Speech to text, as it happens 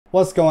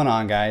What's going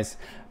on, guys?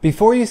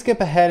 Before you skip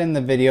ahead in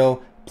the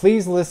video,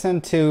 please listen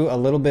to a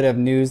little bit of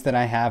news that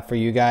I have for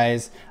you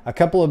guys. A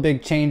couple of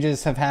big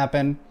changes have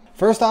happened.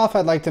 First off,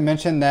 I'd like to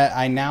mention that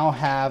I now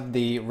have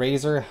the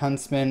Razer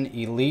Huntsman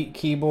Elite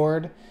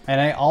keyboard, and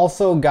I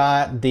also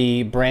got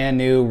the brand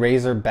new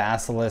Razer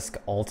Basilisk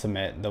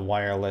Ultimate, the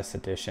wireless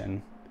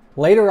edition.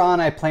 Later on,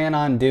 I plan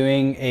on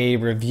doing a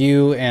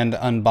review and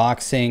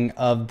unboxing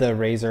of the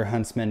Razer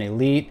Huntsman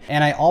Elite,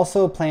 and I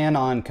also plan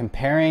on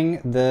comparing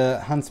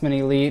the Huntsman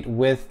Elite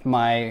with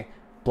my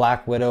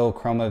Black Widow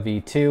Chroma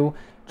V2.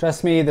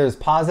 Trust me, there's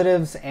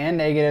positives and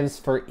negatives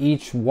for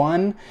each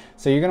one,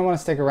 so you're gonna wanna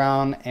stick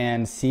around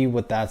and see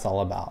what that's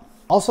all about.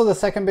 Also, the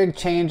second big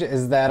change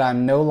is that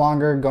I'm no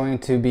longer going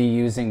to be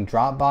using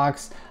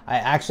Dropbox. I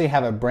actually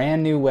have a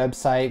brand new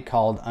website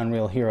called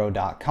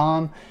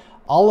UnrealHero.com.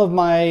 All of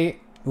my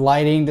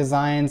lighting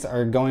designs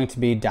are going to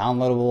be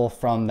downloadable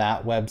from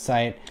that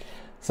website.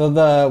 So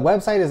the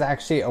website is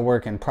actually a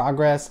work in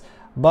progress,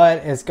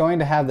 but it's going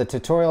to have the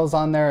tutorials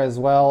on there as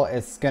well.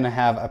 It's going to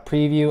have a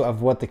preview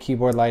of what the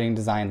keyboard lighting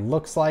design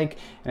looks like,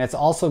 and it's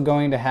also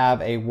going to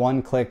have a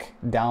one-click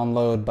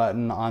download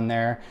button on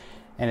there,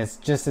 and it's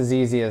just as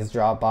easy as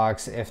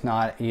Dropbox, if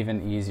not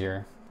even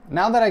easier.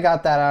 Now that I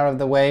got that out of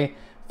the way,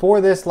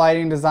 for this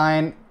lighting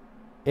design,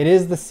 it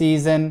is the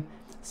season.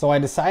 So I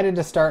decided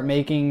to start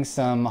making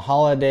some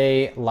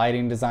holiday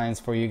lighting designs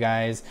for you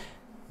guys.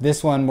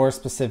 This one more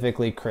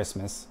specifically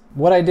Christmas.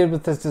 What I did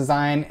with this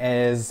design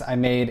is I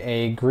made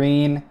a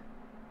green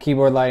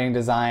keyboard lighting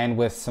design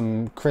with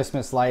some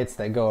Christmas lights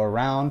that go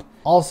around.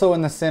 Also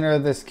in the center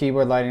of this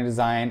keyboard lighting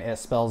design, it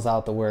spells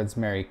out the words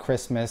Merry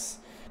Christmas.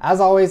 As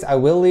always, I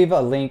will leave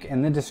a link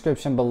in the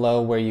description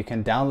below where you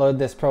can download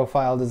this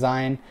profile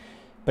design.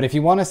 But if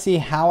you want to see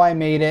how I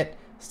made it,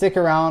 stick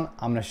around.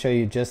 I'm going to show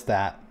you just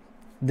that.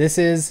 This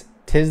is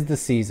 'Tis the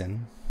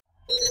Season.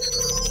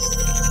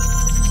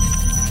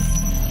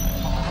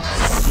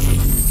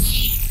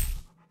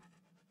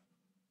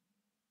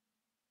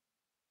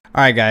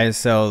 Alright guys,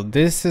 so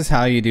this is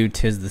how you do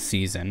 'Tis the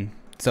Season.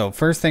 So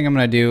first thing I'm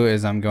going to do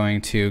is I'm going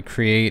to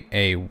create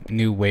a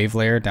new wave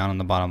layer down on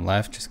the bottom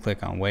left. Just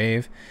click on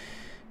wave.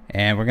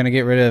 And we're going to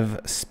get rid of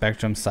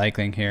spectrum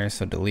cycling here,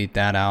 so delete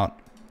that out.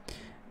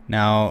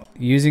 Now,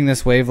 using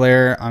this wave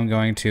layer, I'm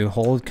going to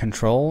hold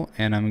Control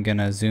and I'm going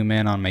to zoom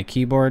in on my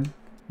keyboard.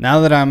 Now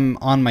that I'm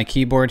on my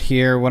keyboard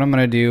here, what I'm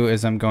going to do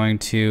is I'm going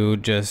to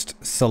just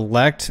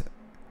select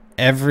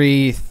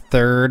every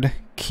third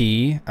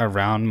key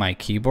around my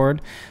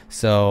keyboard.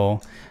 So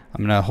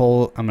I'm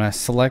going to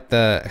select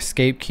the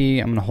escape key,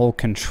 I'm going to hold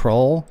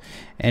Control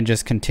and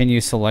just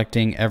continue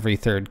selecting every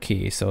third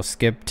key. So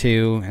skip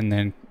 2 and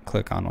then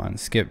click on 1,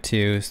 skip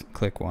 2,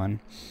 click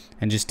 1,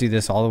 and just do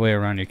this all the way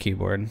around your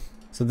keyboard.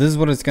 So this is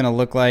what it's going to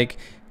look like.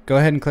 Go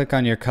ahead and click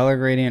on your color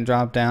gradient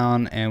drop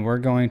down, and we're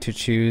going to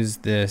choose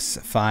this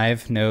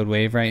 5 node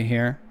wave right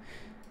here.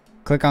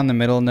 Click on the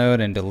middle node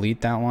and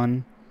delete that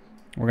one.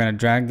 We're going to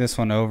drag this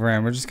one over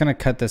and we're just going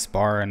to cut this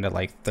bar into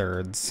like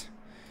thirds.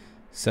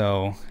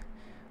 So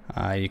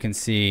you can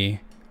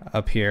see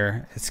up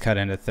here it's cut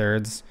into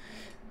thirds.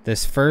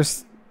 This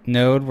first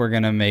node we're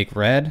going to make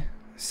red.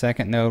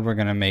 Second node we're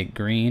going to make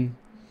green.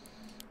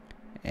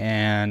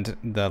 And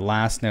the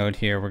last node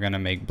here we're going to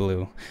make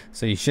blue.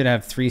 So you should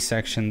have 3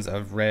 sections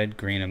of red,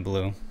 green, and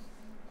blue.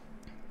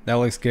 That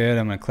looks good.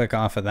 I'm going to click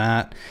off of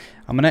that.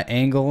 I'm going to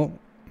angle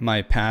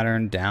my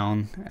pattern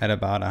down at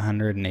about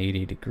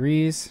 180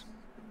 degrees.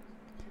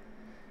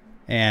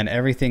 And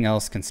everything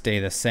else can stay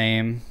the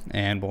same,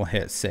 and we'll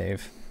hit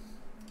save.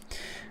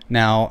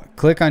 Now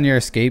click on your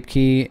escape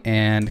key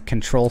and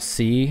Control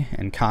C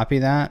and copy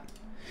that.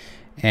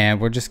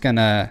 And we're just going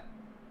to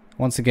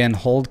once again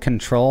hold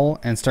Control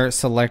and start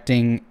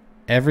selecting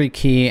every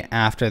key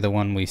after the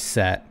one we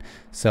set.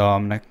 So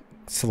I'm going to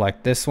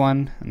select this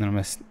one, and then I'm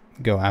going to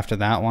go after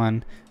that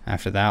one,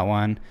 after that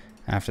one,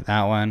 after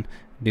that one.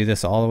 Do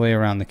this all the way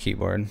around the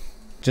keyboard,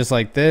 just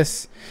like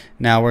this.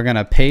 Now we're going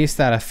to paste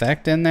that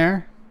effect in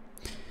there,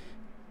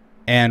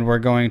 and we're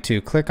going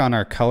to click on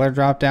our color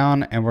drop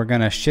down, and we're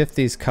going to shift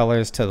these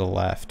colors to the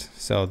left.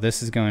 So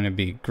this is going to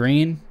be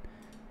green,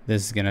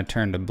 this is going to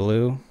turn to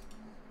blue,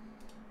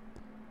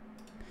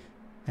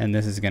 and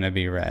this is going to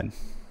be red,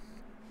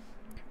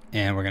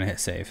 and we're going to hit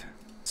save.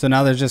 So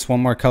now there's just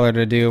one more color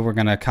to do. We're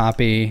going to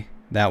copy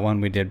that one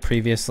we did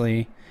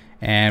previously,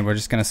 and we're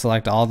just going to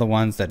select all the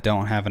ones that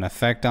don't have an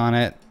effect on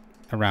it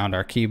around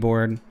our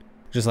keyboard,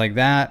 just like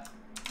that.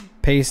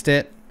 Paste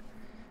it,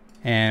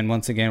 and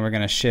once again we're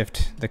going to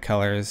shift the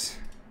colors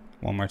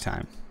one more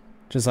time,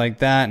 just like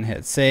that, and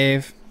hit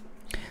save.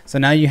 So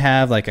now you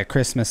have like a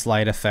Christmas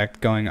light effect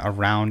going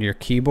around your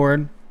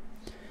keyboard.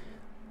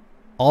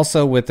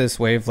 Also with this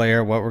wave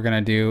layer, what we're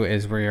going to do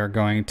is we are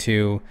going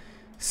to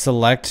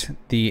select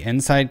the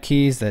inside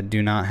keys that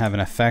do not have an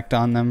effect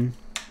on them.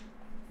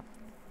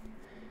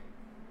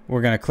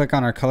 We're going to click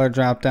on our color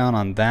drop down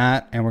on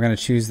that, and we're going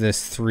to choose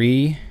this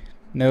 3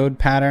 node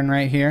pattern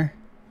right here.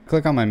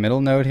 Click on my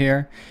middle node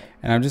here,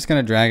 and I'm just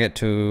going to drag it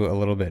to a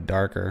little bit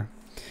darker.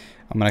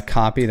 I'm going to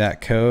copy that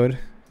code,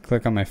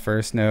 click on my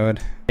first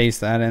node,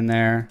 paste that in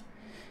there,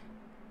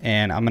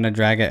 and I'm gonna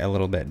drag it a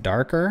little bit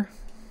darker,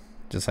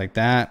 just like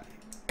that.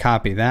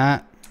 Copy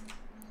that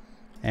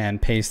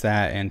and paste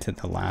that into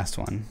the last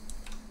one,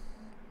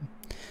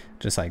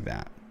 just like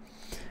that.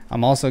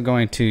 I'm also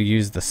going to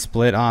use the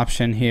split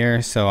option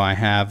here, so I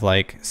have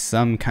like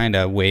some kind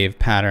of wave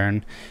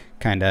pattern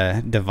kind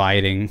of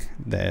dividing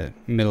the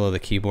middle of the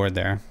keyboard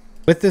there.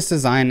 With this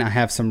design, I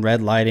have some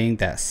red lighting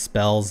that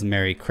spells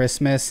Merry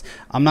Christmas.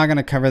 I'm not going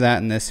to cover that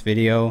in this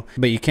video,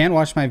 but you can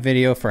watch my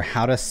video for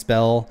how to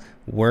spell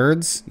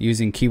words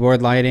using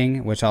keyboard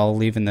lighting, which I'll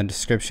leave in the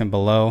description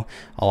below.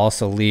 I'll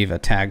also leave a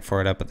tag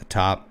for it up at the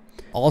top.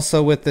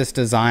 Also with this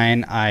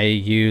design, I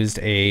used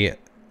a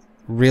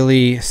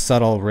really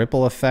subtle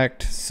ripple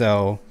effect.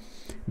 So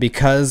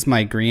because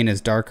my green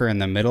is darker in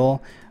the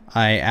middle,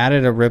 I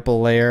added a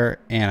ripple layer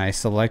and I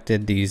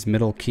selected these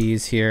middle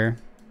keys here.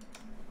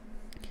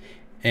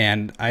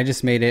 And I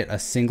just made it a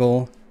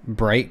single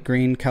bright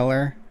green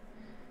color,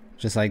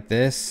 just like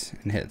this,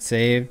 and hit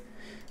save.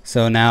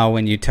 So now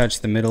when you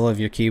touch the middle of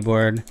your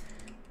keyboard,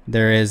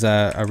 there is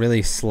a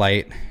really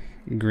slight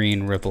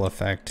green ripple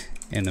effect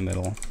in the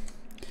middle.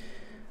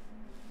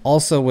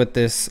 Also with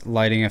this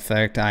lighting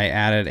effect, I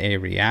added a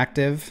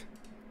reactive.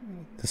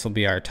 This will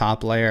be our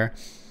top layer.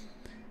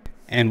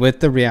 And with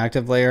the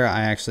reactive layer,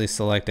 I actually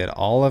selected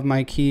all of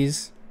my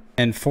keys.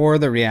 And for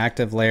the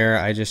reactive layer,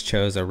 I just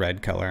chose a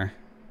red color.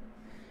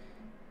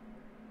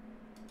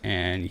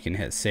 And you can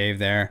hit save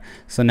there.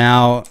 So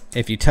now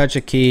if you touch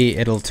a key,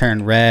 it'll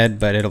turn red,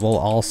 but it will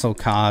also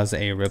cause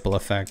a ripple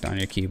effect on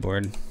your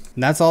keyboard.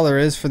 And that's all there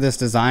is for this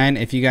design.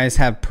 If you guys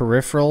have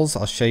peripherals,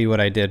 I'll show you what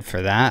I did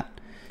for that.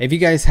 If you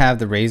guys have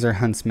the Razer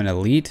Huntsman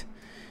Elite,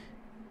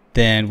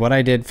 then what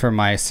I did for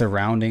my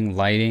surrounding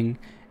lighting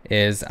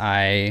is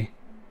I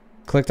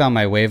clicked on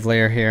my wave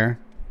layer here.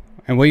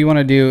 And what you want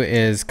to do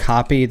is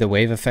copy the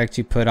wave effect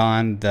you put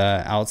on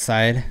the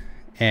outside,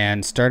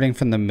 and starting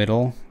from the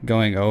middle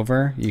going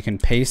over, you can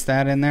paste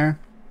that in there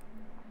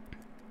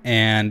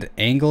and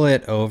angle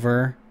it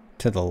over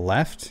to the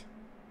left,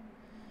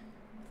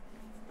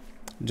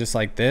 just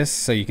like this.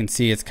 So you can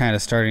see it's kind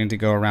of starting to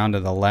go around to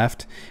the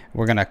left.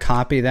 We're going to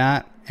copy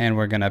that and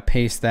we're going to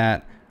paste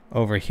that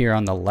over here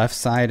on the left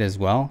side as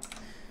well.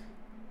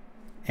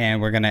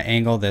 And we're going to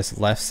angle this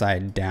left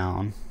side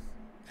down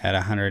at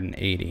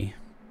 180.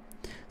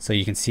 So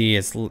you can see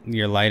it's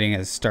your lighting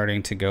is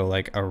starting to go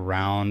like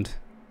around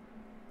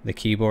the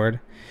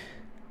keyboard.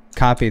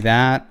 Copy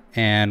that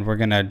and we're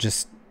gonna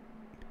just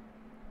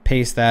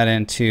paste that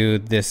into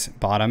this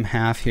bottom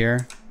half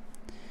here,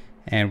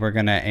 and we're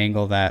gonna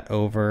angle that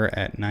over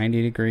at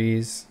 90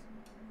 degrees.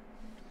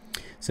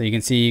 So you can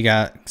see you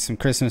got some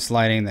Christmas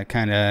lighting that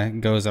kind of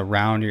goes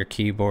around your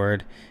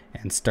keyboard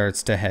and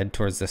starts to head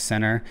towards the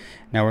center.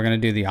 Now we're gonna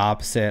do the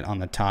opposite on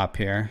the top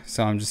here.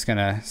 So I'm just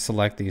gonna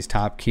select these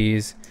top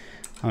keys.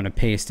 I'm gonna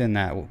paste in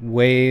that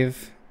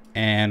wave,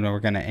 and we're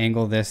going to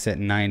angle this at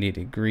 90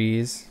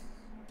 degrees,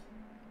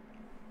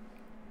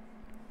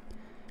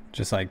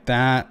 just like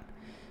that.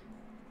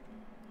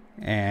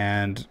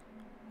 And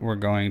we're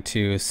going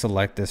to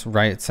select this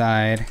right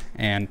side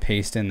and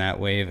paste in that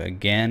wave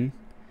again.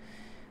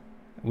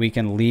 We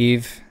can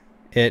leave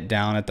it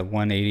down at the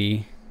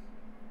 180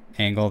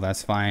 angle,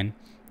 that's fine.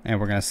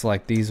 And we're going to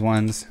select these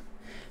ones,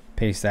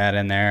 paste that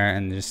in there,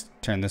 and just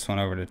turn this one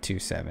over to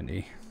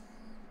 270.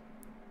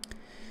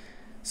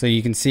 So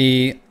you can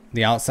see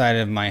the outside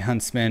of my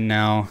Huntsman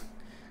now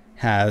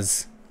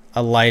has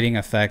a lighting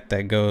effect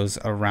that goes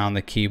around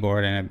the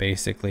keyboard, and it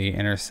basically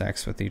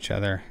intersects with each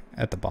other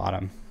at the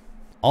bottom.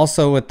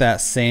 Also with that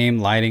same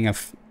lighting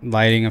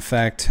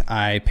effect,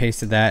 I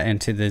pasted that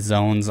into the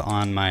zones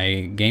on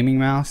my gaming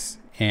mouse,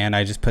 and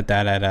I just put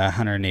that at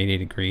 180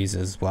 degrees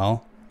as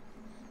well.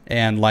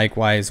 And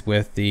likewise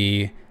with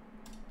the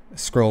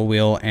scroll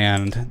wheel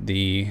and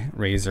the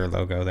Razer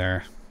logo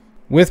there.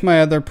 With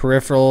my other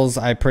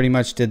peripherals, I pretty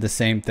much did the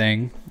same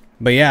thing.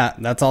 But yeah,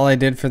 that's all I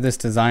did for this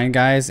design,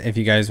 guys. If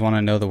you guys want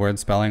to know the word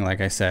spelling,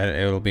 like I said,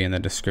 it will be in the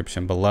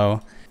description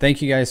below.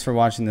 Thank you guys for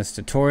watching this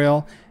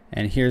tutorial,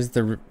 and here's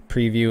the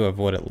preview of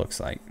what it looks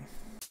like.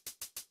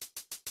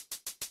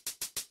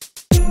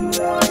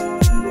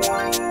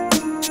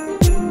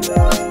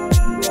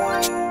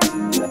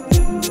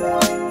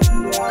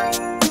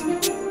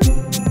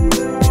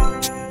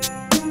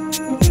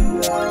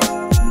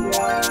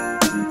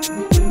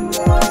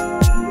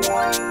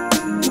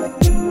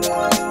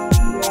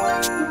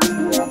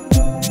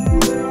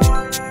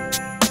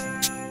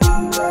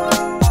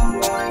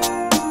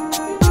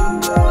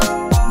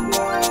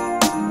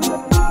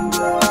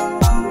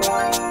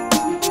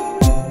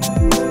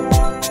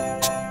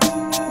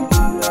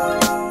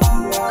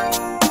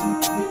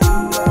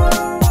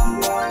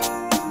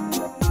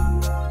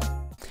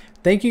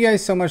 Thank you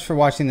guys so much for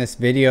watching this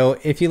video.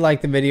 If you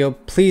like the video,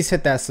 please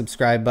hit that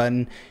subscribe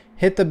button,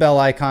 hit the bell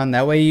icon,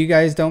 that way you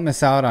guys don't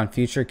miss out on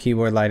future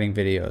keyboard lighting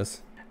videos.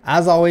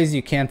 As always,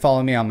 you can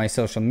follow me on my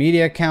social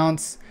media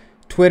accounts,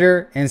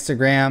 Twitter,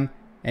 Instagram,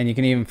 and you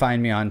can even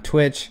find me on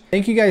Twitch.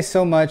 Thank you guys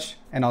so much,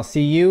 and I'll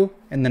see you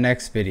in the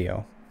next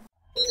video.